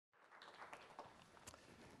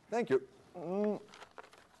Thank you.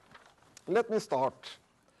 Let me start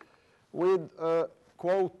with a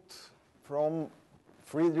quote from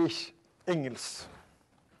Friedrich Engels,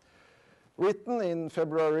 written in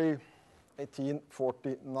February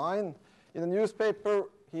 1849 in a newspaper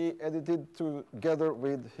he edited together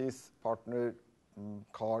with his partner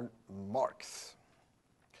Karl Marx,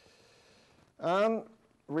 and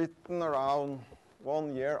written around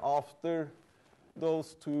 1 year after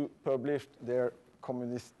those two published their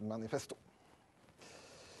Communist Manifesto.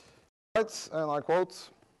 He writes, and I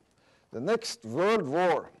quote, "The next world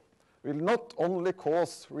war will not only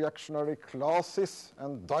cause reactionary classes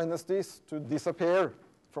and dynasties to disappear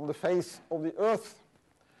from the face of the earth,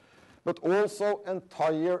 but also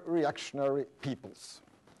entire reactionary peoples.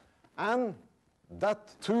 And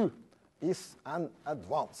that too is an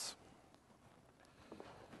advance."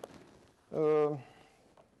 The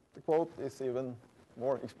quote is even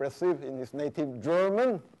more expressive in his native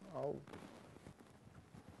German. I'll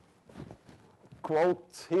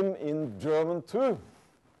quote him in German too.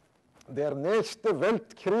 "Der nächste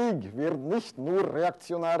Weltkrieg wird nicht nur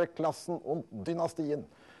reaktionäre Klassen und Dynastien.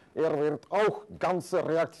 Wird auch ganze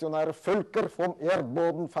reaktionäre Völker vom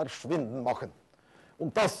Erdboden verschwinden machen.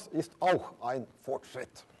 Und das ist auch ein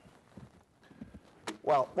Fortschritt."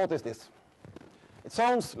 Well, what is this? It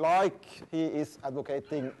sounds like he is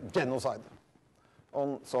advocating genocide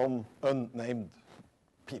on some unnamed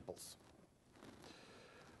peoples.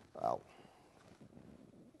 Well,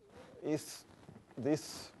 is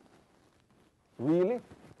this really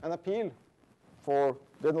an appeal for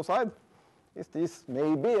genocide? Is this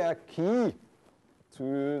maybe a key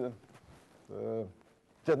to the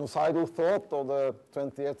genocidal thought of the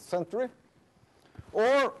 20th century?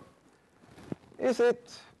 Or is it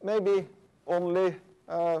maybe only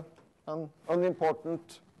an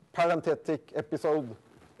unimportant parenthetic episode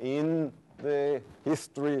in the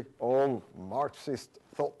history of Marxist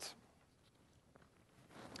thought?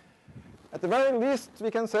 At the very least,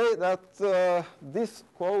 we can say that this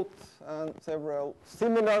quote and several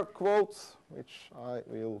similar quotes, which I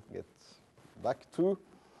will get back to,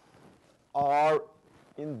 are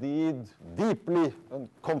indeed deeply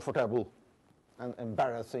uncomfortable and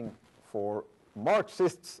embarrassing for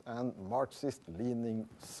Marxists and Marxist-leaning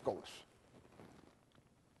scholars.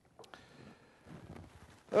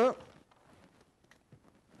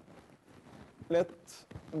 Let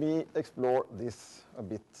me explore this a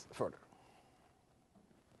bit further.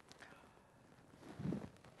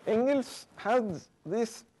 Engels had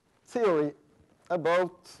this theory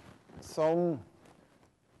about some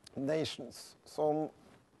nations, some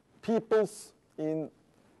peoples in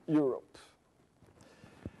Europe.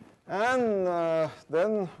 And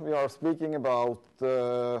then we are speaking about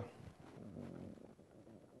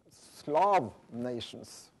Slav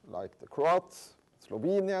nations like the Croats,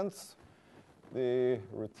 Slovenians, the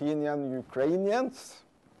Ruthenian Ukrainians,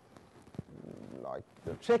 like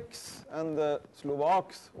the Czechs and the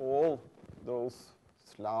Slovaks, all those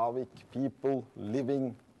Slavic people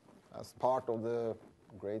living as part of the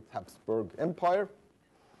great Habsburg Empire.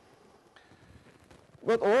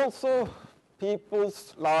 But also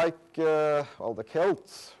peoples like, well, the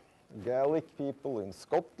Celts, Gaelic people in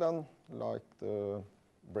Scotland, like the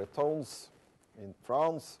Bretons in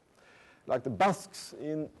France, like the Basques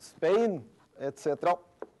in Spain, etc.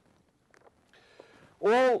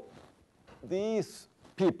 All these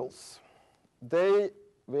peoples, they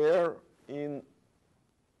were, in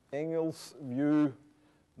Engels' view,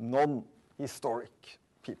 non-historic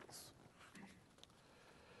peoples.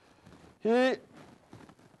 He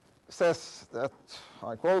says that,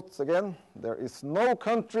 I quote again, "There is no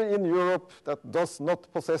country in Europe that does not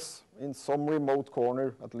possess in some remote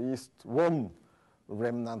corner at least one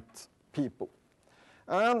remnant people."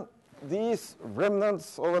 And these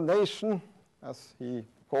remnants of a nation, as he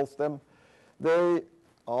calls them, they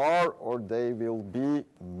are or they will be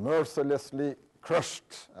mercilessly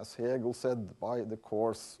crushed, as Hegel said, by the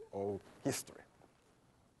course of history.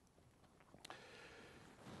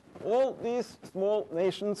 All these small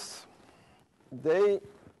nations, they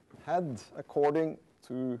had, according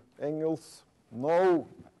to Engels, no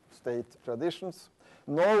state traditions,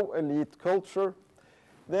 no elite culture.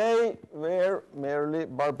 They were merely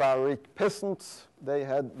barbaric peasants. They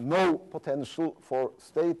had no potential for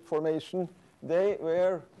state formation. They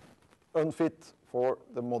were unfit for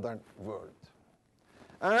the modern world.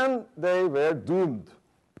 And they were doomed.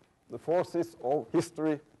 The forces of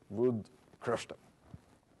history would crush them.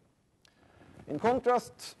 In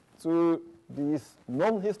contrast to these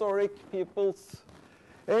non-historic peoples,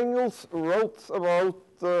 Engels wrote about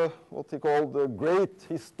what he called the great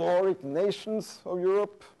historic nations of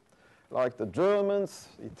Europe, like the Germans,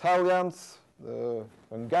 the Italians, the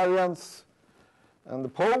Hungarians, and the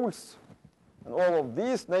Poles, and all of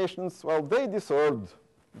these nations, well, they deserved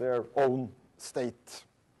their own state.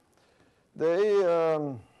 They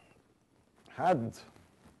had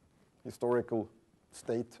historical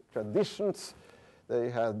state traditions.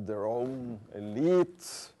 They had their own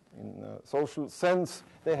elites in a social sense.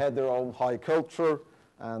 They had their own high culture,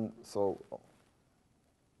 and so on.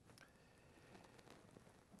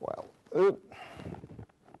 Well,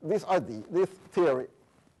 this idea, this theory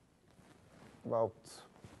about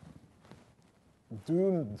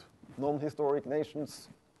doomed non-historic nations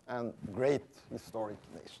and great historic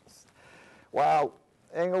nations. Well,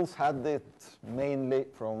 Engels had it mainly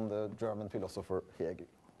from the German philosopher Hegel.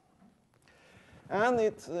 And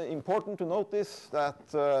it's important to notice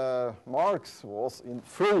that Marx was in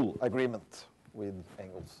full agreement with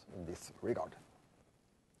Engels in this regard.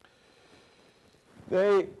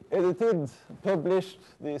 They edited, published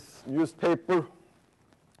this newspaper,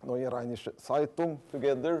 Neue Rheinische Zeitung,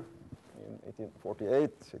 together in 1848,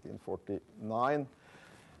 1849.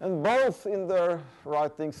 And both in their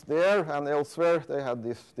writings there and elsewhere, they had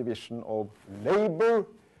this division of labor.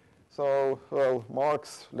 So, well,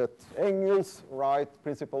 Marx let Engels write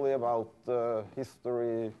principally about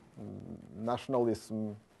history,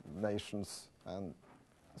 nationalism, nations, and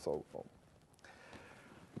so on.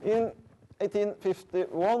 In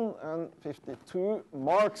 1851 and 52,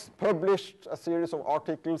 Marx published a series of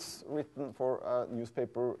articles written for a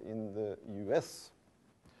newspaper in the US.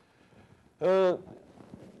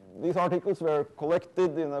 These articles were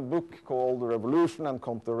collected in a book called Revolution and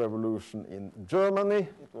Counter-Revolution in Germany.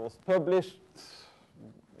 It was published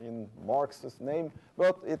in Marx's name,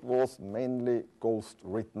 but it was mainly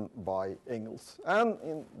ghost-written by Engels. And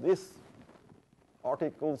in these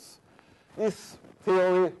articles, this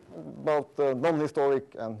theory about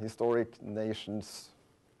non-historic and historic nations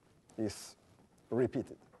is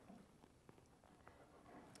repeated.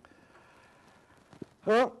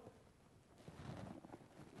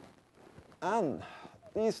 And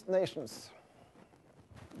these nations,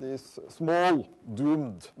 these small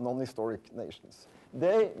doomed non-historic nations,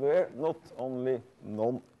 they were not only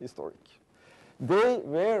non-historic. They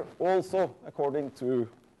were also, according to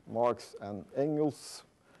Marx and Engels,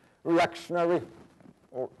 reactionary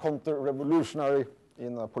or counter-revolutionary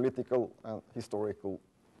in a political and historical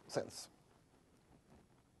sense.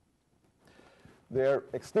 Their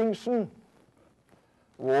extinction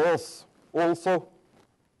was also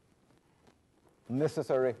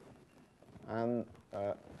necessary and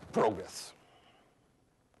progress.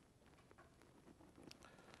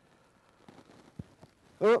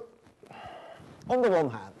 On the one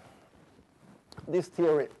hand, this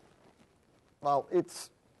theory, well, it's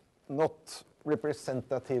not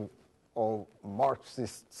representative of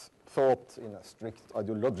Marxist thought in a strict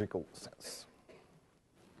ideological sense.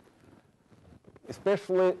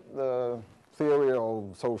 Especially the theory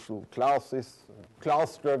of social classes,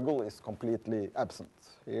 class struggle is completely absent.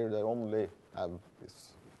 Here they only have this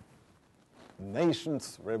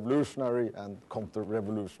nations, revolutionary and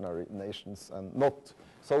counter-revolutionary nations, and not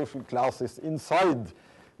social classes inside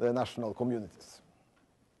the national communities.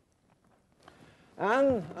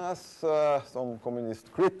 And as some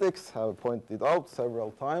communist critics have pointed out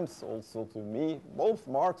several times, also to me, both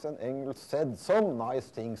Marx and Engels said some nice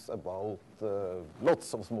things about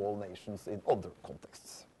lots of small nations in other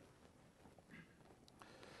contexts.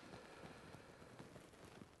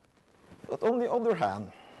 But on the other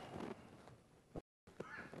hand,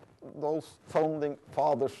 those founding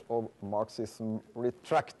fathers of Marxism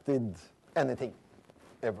retracted anything,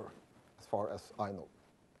 ever, as far as I know,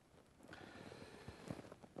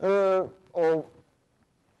 of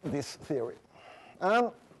this theory.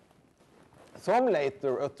 And some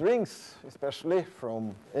later utterings, especially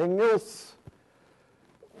from Engels,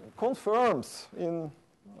 confirms in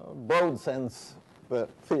a broad sense the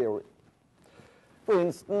theory. For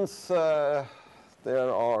instance,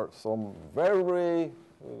 there are some very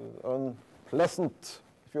unpleasant,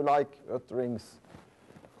 if you like, utterings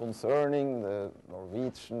concerning the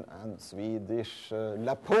Norwegian and Swedish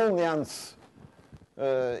Laponians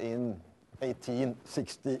in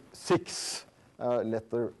 1866, a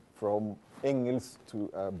letter from Engels to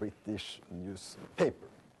a British newspaper.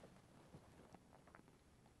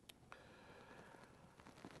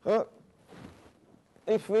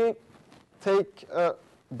 If we take a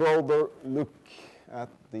broader look at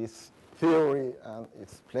this theory and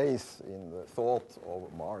its place in the thought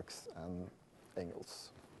of Marx and Engels,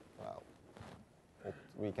 well, what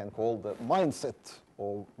we can call the mindset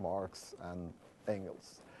of Marx and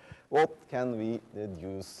Engels, what can we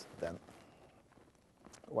deduce then?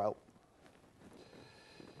 Well,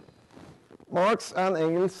 Marx and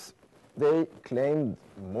Engels, they claimed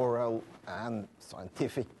moral and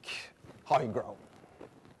scientific high ground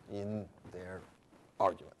in their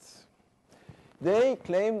arguments. They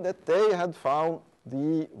claimed that they had found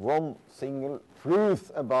the one single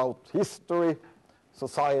truth about history,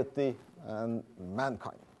 society, and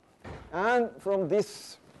mankind. And from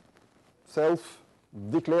this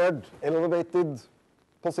self-declared elevated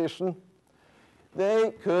position,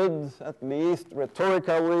 they could at least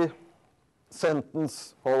rhetorically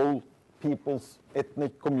sentence whole peoples,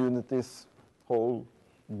 ethnic communities, whole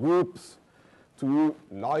groups to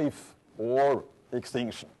life or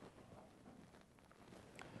extinction.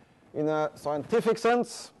 In a scientific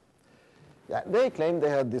sense, they claimed they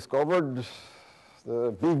had discovered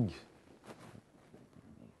the big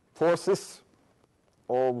forces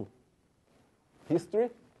of history.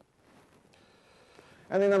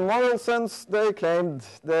 And in a moral sense, they claimed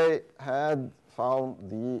they had found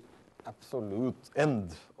the absolute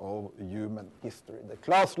end of human history, the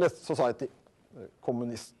classless society, the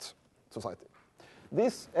communist society.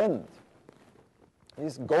 This end,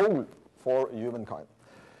 this goal for humankind,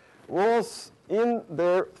 was in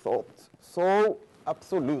their thought so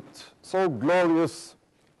absolute, so glorious,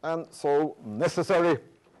 and so necessary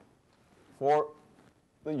for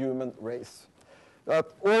the human race that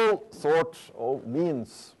all sorts of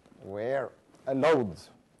means were allowed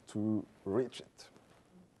to reach it.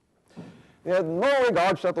 They had no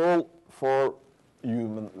regards at all for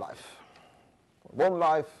human life. One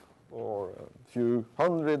life, or a few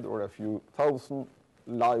hundred, or a few thousand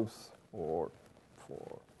lives, or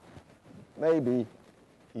for maybe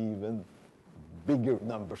even bigger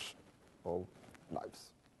numbers of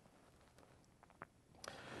lives.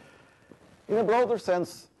 In a broader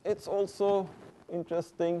sense, it's also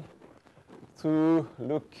interesting to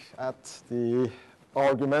look at the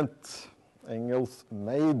argument Engels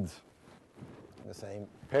made in the same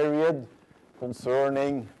period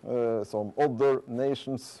concerning some other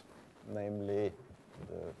nations, namely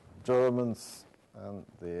the Germans and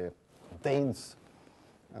the Danes,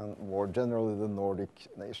 and more generally the Nordic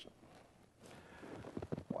nation.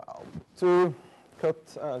 Well, to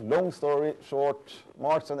cut a long story short,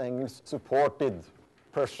 Marx and Engels supported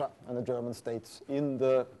Prussia and the German states in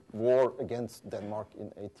the war against Denmark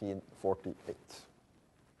in 1848.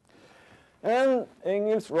 And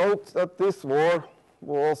Engels wrote that this war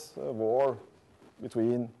was a war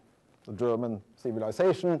between the German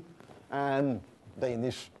civilization and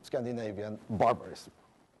Danish Scandinavian barbarism.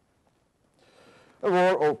 A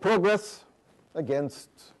war of progress against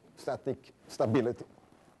static stability.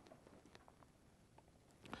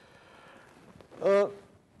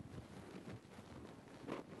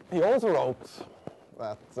 He also wrote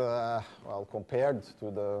that, well, compared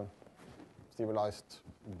to the civilized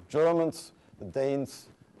Germans, the Danes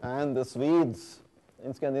and the Swedes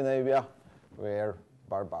in Scandinavia were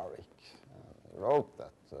barbaric. He wrote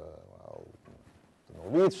that, well, the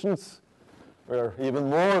Norwegians were even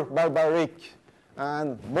more barbaric,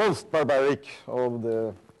 and most barbaric of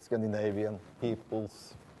the Scandinavian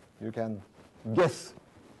peoples. You can guess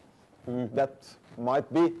who that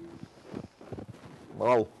might be.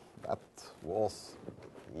 Well, that was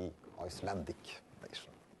the Icelandic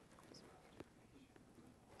nation.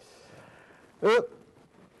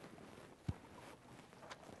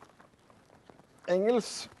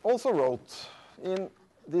 Engels also wrote in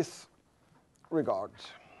this regard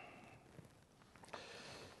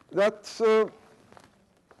that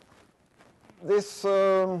this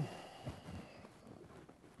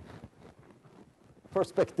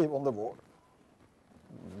perspective on the war,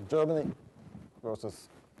 Germany versus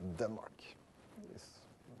Denmark, this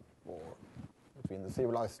war between the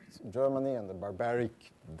civilized Germany and the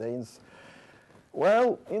barbaric Danes.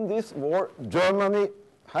 Well, in this war, Germany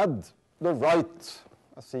had the right,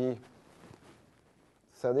 as he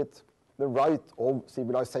said it, the right of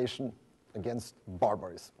civilization against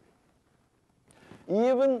barbarism.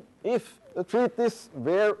 Even if the treaties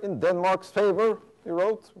were in Denmark's favor, he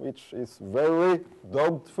wrote, which is very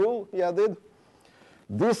doubtful, he added,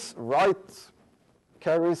 this right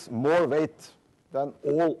carries more weight than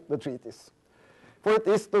all the treaties, for it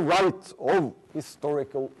is the right of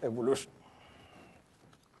historical evolution.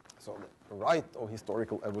 So the right of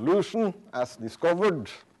historical evolution, as discovered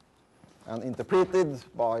and interpreted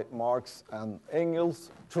by Marx and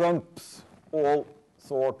Engels, trumps all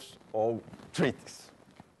sorts of treaties.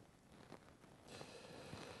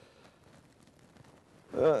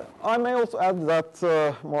 I may also add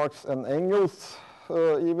that Marx and Engels,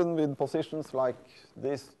 even with positions like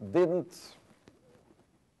this, didn't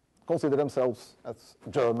consider themselves as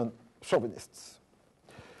German chauvinists.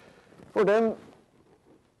 For them,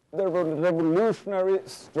 the revolutionary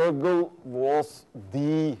struggle was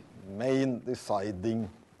the main deciding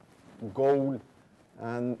goal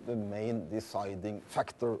and the main deciding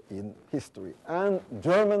factor in history. And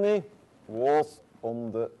Germany was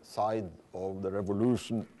on the side of the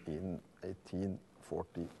revolution in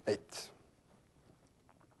 1848.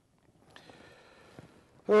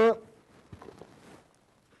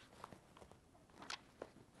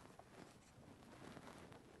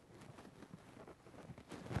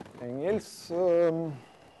 Engels,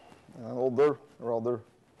 another rather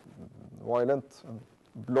violent and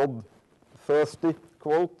bloodthirsty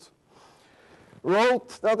quote,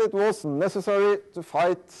 wrote that it was necessary to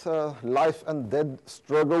fight a life and death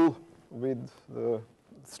struggle with the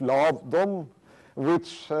Slavdom,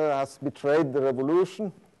 which has betrayed the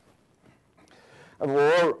revolution, a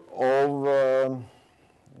war of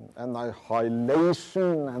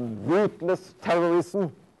annihilation and ruthless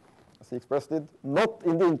terrorism, as he expressed it, not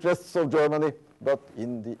in the interests of Germany, but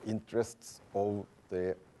in the interests of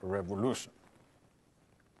the revolution.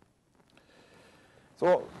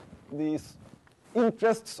 So these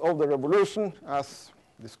interests of the revolution, as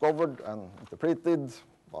discovered and interpreted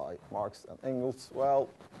by Marx and Engels, well,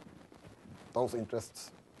 those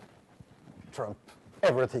interests trump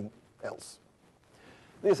everything else.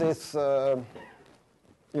 This is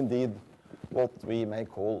indeed what we may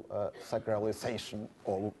call a sacralization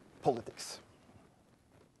of politics.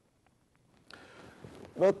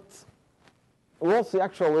 But was he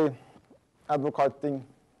actually advocating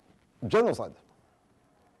genocide?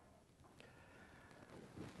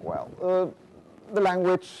 Well, the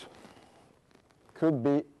language could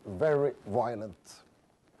be very violent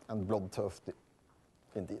and bloodthirsty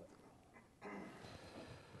indeed.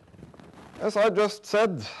 As I just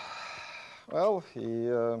said, well, he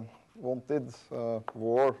wanted a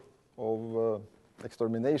war of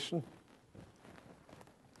extermination.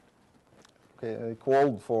 Okay, he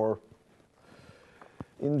called for,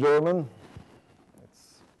 in German,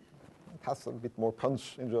 it has a bit more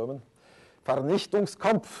punch in German,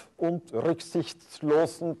 Vernichtungskampf und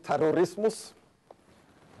rücksichtslosen Terrorismus.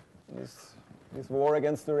 This war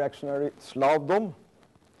against the reactionary Slavdom.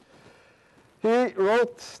 He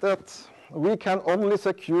wrote that we can only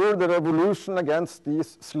secure the revolution against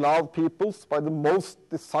these Slav peoples by the most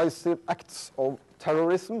decisive acts of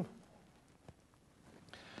terrorism.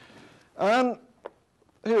 And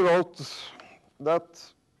he wrote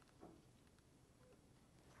that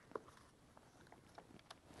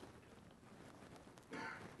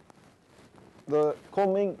the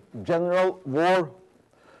coming general war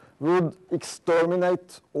would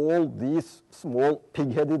exterminate all these small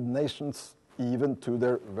pig-headed nations, even to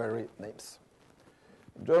their very names.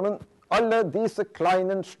 In German, alle diese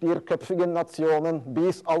kleinen stierköpfigen Nationen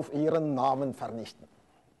bis auf ihren Namen vernichten.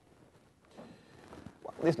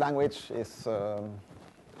 Well, this language is,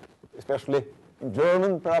 especially in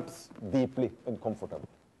German, perhaps deeply uncomfortable,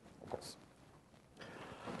 of course.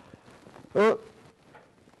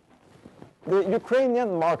 The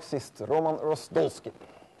Ukrainian Marxist Roman Rostolsky,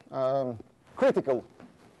 critical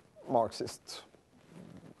Marxist,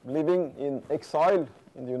 living in exile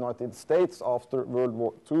in the United States after World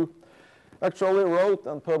War II, actually wrote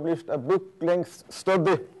and published a book-length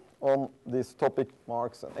study on this topic,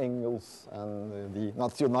 Marx and Engels and the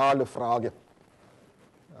Nationale Frage,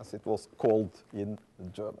 as it was called in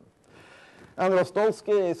German. And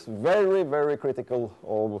Rostolsky is very, very critical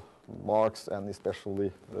of Marx and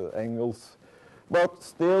especially Engels, but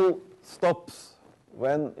still stops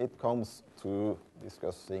when it comes to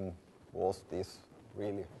discussing was this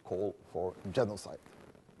really a call for genocide.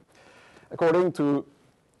 According to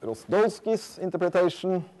Rostolsky's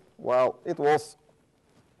interpretation, well, it was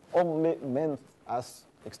only meant as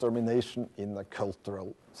extermination in a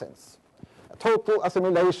cultural sense. A total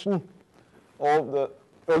assimilation of the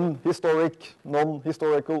unhistoric,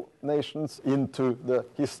 non-historical nations into the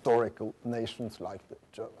historical nations like the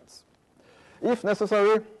Germans. If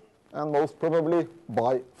necessary, and most probably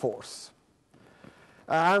by force.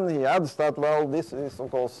 And he adds that, well, this is, of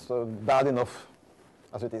course, bad enough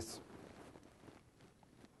as it is.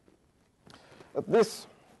 But this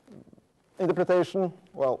interpretation,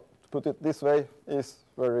 well, to put it this way, is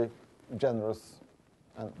very generous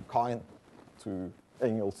and kind to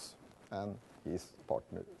Engels and his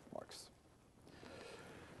partner Marx.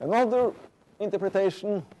 Another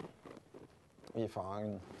interpretation we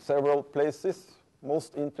find several places,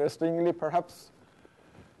 most interestingly perhaps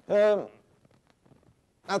at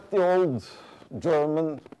the old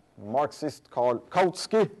German Marxist Karl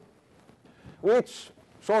Kautsky, which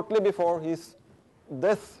shortly before his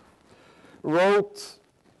death wrote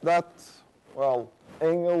that, well,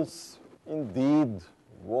 Engels indeed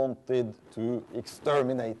wanted to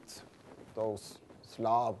exterminate those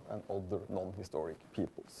Slav and other non-historic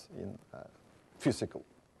peoples in a physical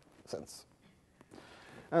sense.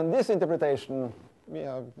 And this interpretation we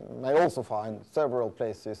may also find several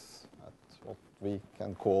places at what we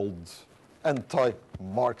can call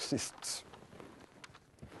anti-Marxist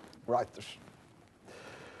writers.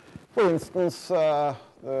 For instance, the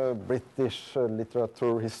British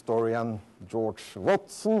literature historian George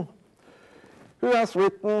Watson, who has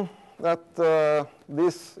written that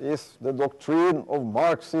this is the doctrine of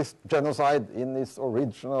Marxist genocide in its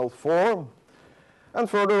original form, and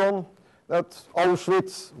further on that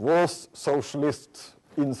Auschwitz was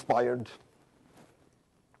socialist-inspired,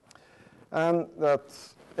 and that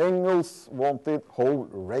Engels wanted whole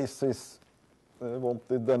races,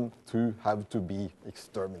 wanted them to have to be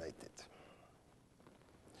exterminated.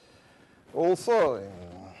 Also, in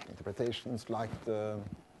interpretations like the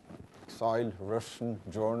exiled Russian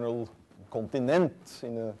journal Continent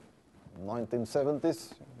in the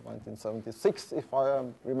 1970s, 1976, if I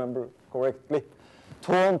remember correctly,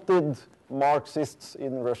 taunted Marxists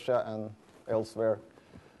in Russia and elsewhere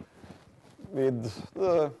with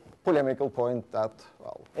the polemical point that,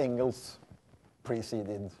 well, Engels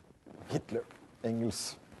preceded Hitler.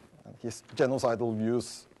 Engels and his genocidal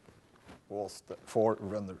views was the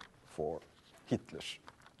forerunner for Hitler's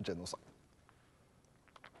genocide.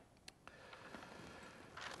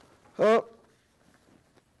 Well,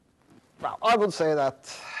 I would say that,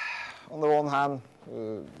 on the one hand,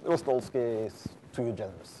 Rostolsky is too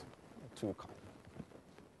generous, too kind.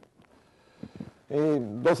 He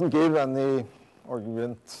doesn't give any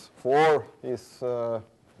argument for his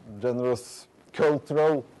generous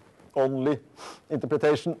cultural only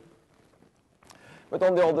interpretation. But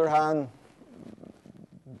on the other hand,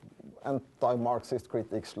 anti-Marxist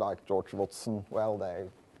critics like George Watson, well, they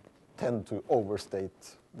tend to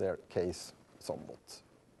overstate their case somewhat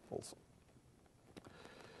also.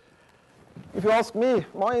 If you ask me,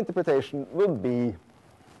 my interpretation would be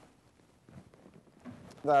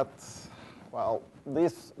that, well,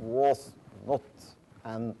 this was not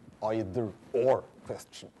an either-or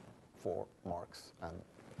question for Marx and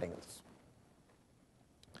Engels.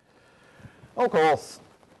 Of course,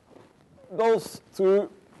 those two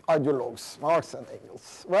ideologues, Marx and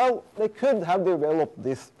Engels, well, they could have developed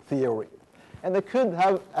this theory, and they could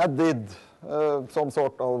have added some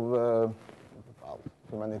sort of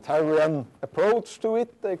humanitarian approach to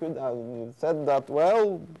it. They could have said that,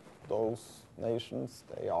 well, those nations,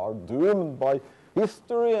 they are doomed by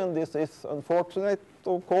history, and this is unfortunate,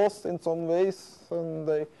 of course, in some ways, and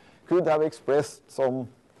they could have expressed some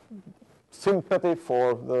sympathy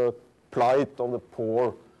for the plight of the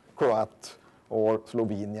poor Croat or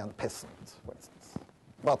Slovenian peasant, for instance.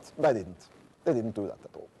 But they didn't. They didn't do that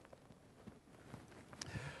at all.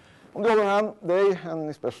 On the other hand, they, and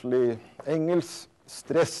especially Engels,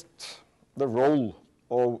 stressed the role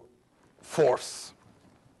of force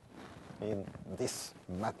in this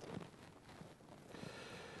matter.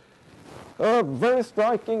 A very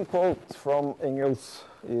striking quote from Engels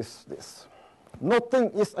is this: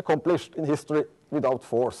 "Nothing is accomplished in history without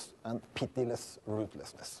force and pitiless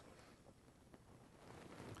ruthlessness."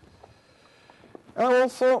 And I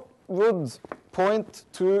also would point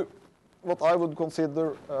to what I would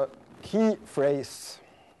consider a key phrase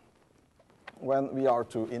when we are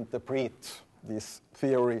to interpret this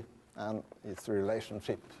theory and its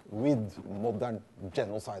relationship with modern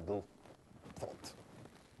genocidal thought.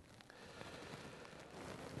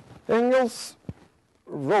 Engels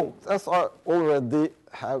wrote, as I already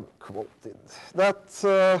have quoted, that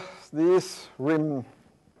these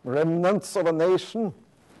remnants of a nation,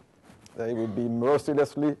 they will be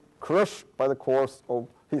mercilessly crushed by the course of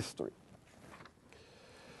history.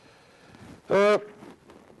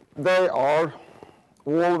 They are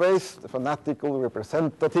always the fanatical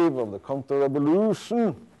representative of the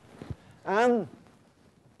counter-revolution, and,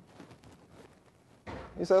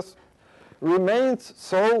 he says, remains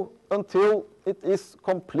so until it is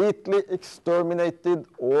completely exterminated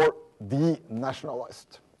or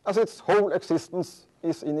denationalized, as its whole existence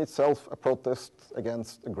is in itself a protest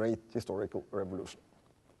against a great historical revolution.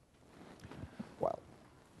 Well,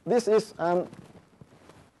 this is an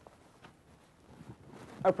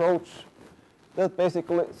approach that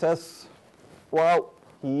basically says, well,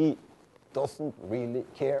 he doesn't really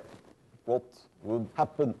care what would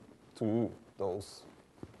happen to those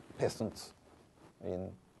peasants in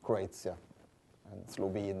Croatia and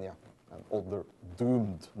Slovenia and other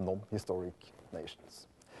doomed non-historic nations.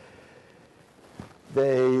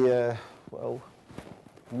 They, well,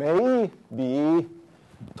 may be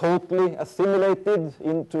totally assimilated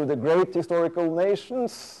into the great historical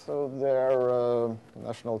nations, so their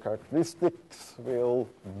national characteristics will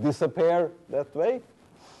disappear that way,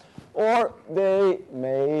 or they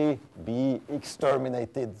may be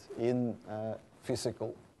exterminated in a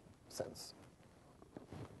physical sense.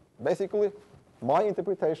 Basically, my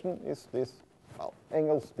interpretation is this: well,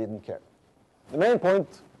 Engels didn't care. The main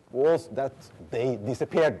point was that they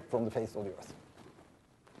disappeared from the face of the earth.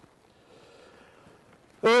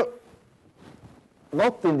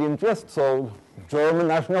 Not in the interests of German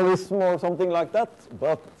nationalism or something like that,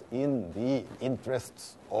 but in the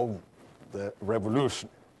interests of the revolution,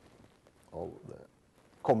 of the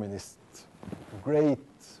communist great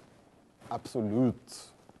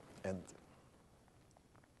absolute end.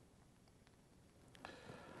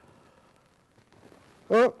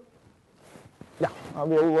 I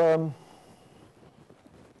will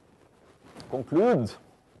conclude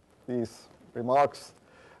these remarks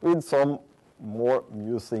with some more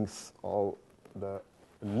musings of the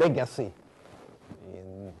legacy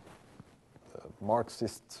in the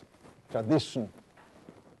Marxist tradition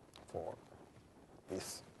for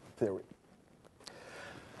this theory.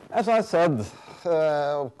 As I said,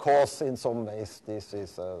 of course, in some ways, this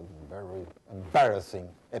is a very embarrassing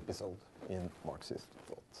episode in Marxist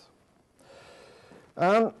thought.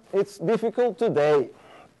 And it's difficult today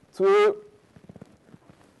to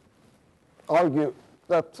argue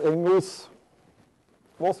that Engels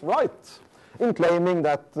was right in claiming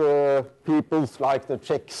that peoples like the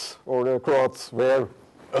Czechs or the Croats were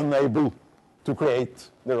unable to create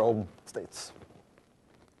their own states.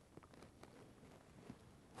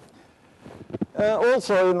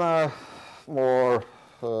 Also, in a more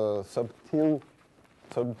subtle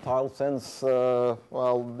sense,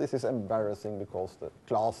 well, this is embarrassing because the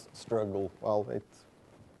class struggle, well, it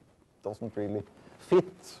doesn't really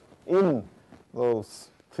fit in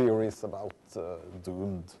those theories about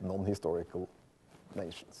doomed non-historical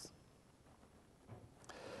nations.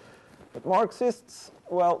 But Marxists,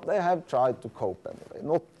 well, they have tried to cope anyway.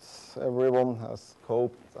 Not everyone has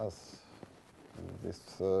coped as this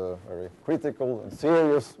very critical and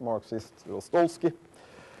serious Marxist Rostolsky.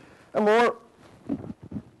 A more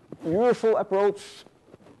usual approach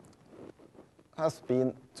has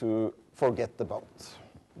been to forget about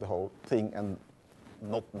the whole thing and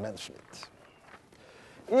not mention it.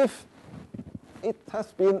 If it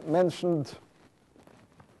has been mentioned,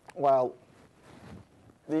 well,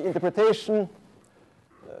 the interpretation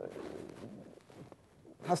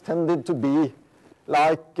has tended to be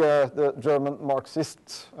like the German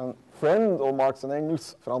Marxist and friend of Marx and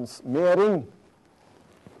Engels, Franz Mehring,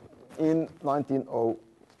 in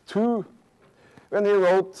 1902, when he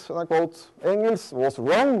wrote, and I quote, "Engels was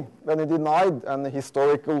wrong when he denied an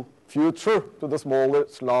historical future to the smaller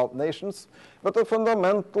Slav nations, but the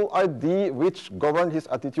fundamental idea which governed his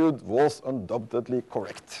attitude was undoubtedly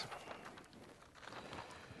correct."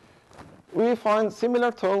 We find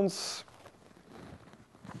similar tones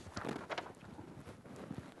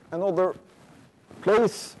another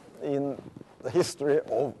place in the history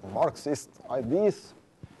of Marxist ideas,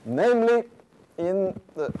 namely in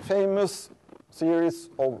the famous series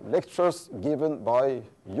of lectures given by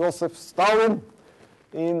Joseph Stalin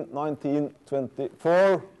in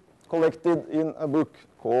 1924, collected in a book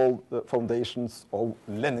called The Foundations of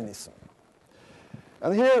Leninism.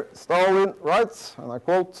 And here Stalin writes, and I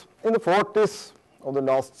quote, "In the 40s of the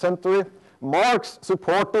last century, Marx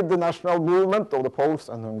supported the national movement of the Poles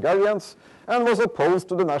and Hungarians and was opposed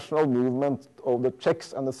to the national movement of the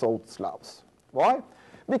Czechs and the South Slavs. Why?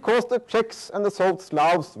 Because the Czechs and the South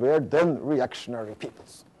Slavs were then reactionary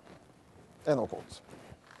peoples." End of quote.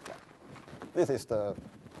 This is the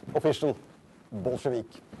official Bolshevik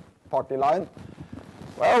party line.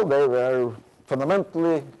 Well, they were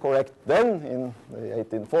fundamentally correct then in the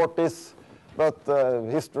 1840s, but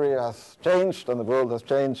history has changed and the world has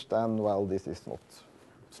changed, and well, this is not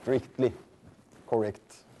strictly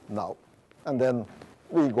correct now. And then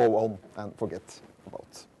we go on and forget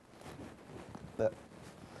about the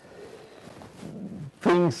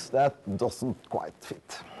things that doesn't quite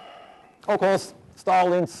fit. Of course,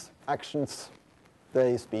 Stalin's actions,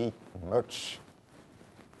 they speak much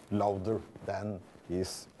louder than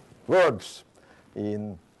his words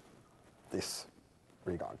in this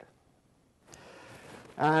regard.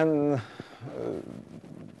 And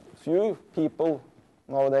few people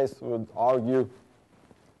nowadays would argue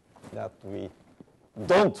that we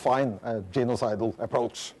don't find a genocidal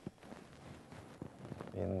approach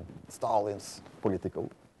in Stalin's political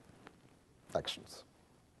actions,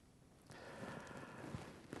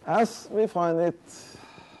 as we find it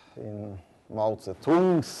in Mao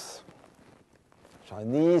Zedong's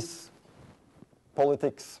Chinese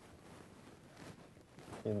politics,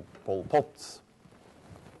 in Pol Pot,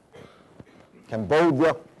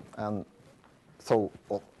 Cambodia, and so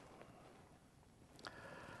on.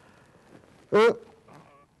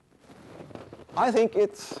 I think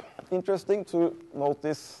it's interesting to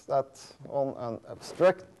notice that on an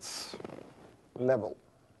abstract level,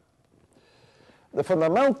 the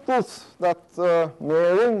fundamentals that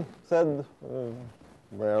Mehring said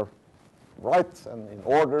were right and in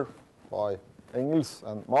order by Engels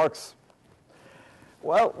and Marx,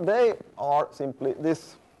 well, they are simply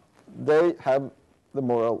this. They have the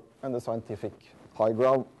moral and the scientific high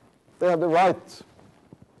ground. They have the right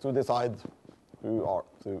to decide who are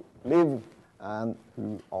to live and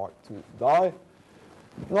who are to die,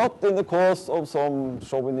 not in the cause of some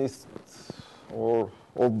chauvinist or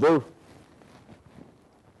other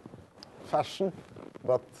fashion,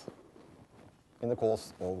 but in the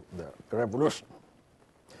cause of the revolution.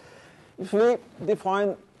 If we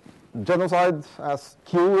define genocide as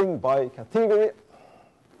killing by category,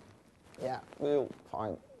 yeah, we'll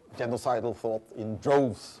find genocidal thought in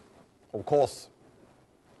droves, of course,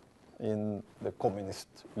 in the communist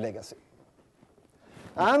legacy.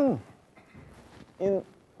 And in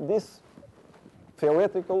this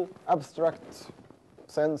theoretical, abstract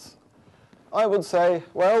sense, I would say,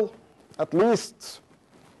 well, at least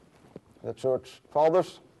the Church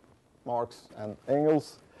Fathers, Marx and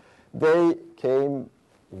Engels, they came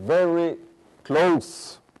very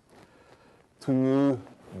close to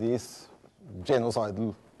this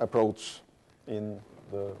genocidal approach in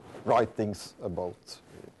the writings about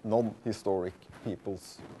non-historic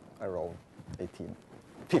peoples around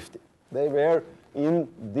 1850. They were, in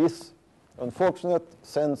this unfortunate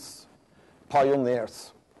sense,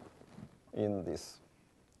 pioneers in this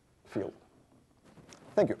field.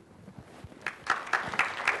 Thank you.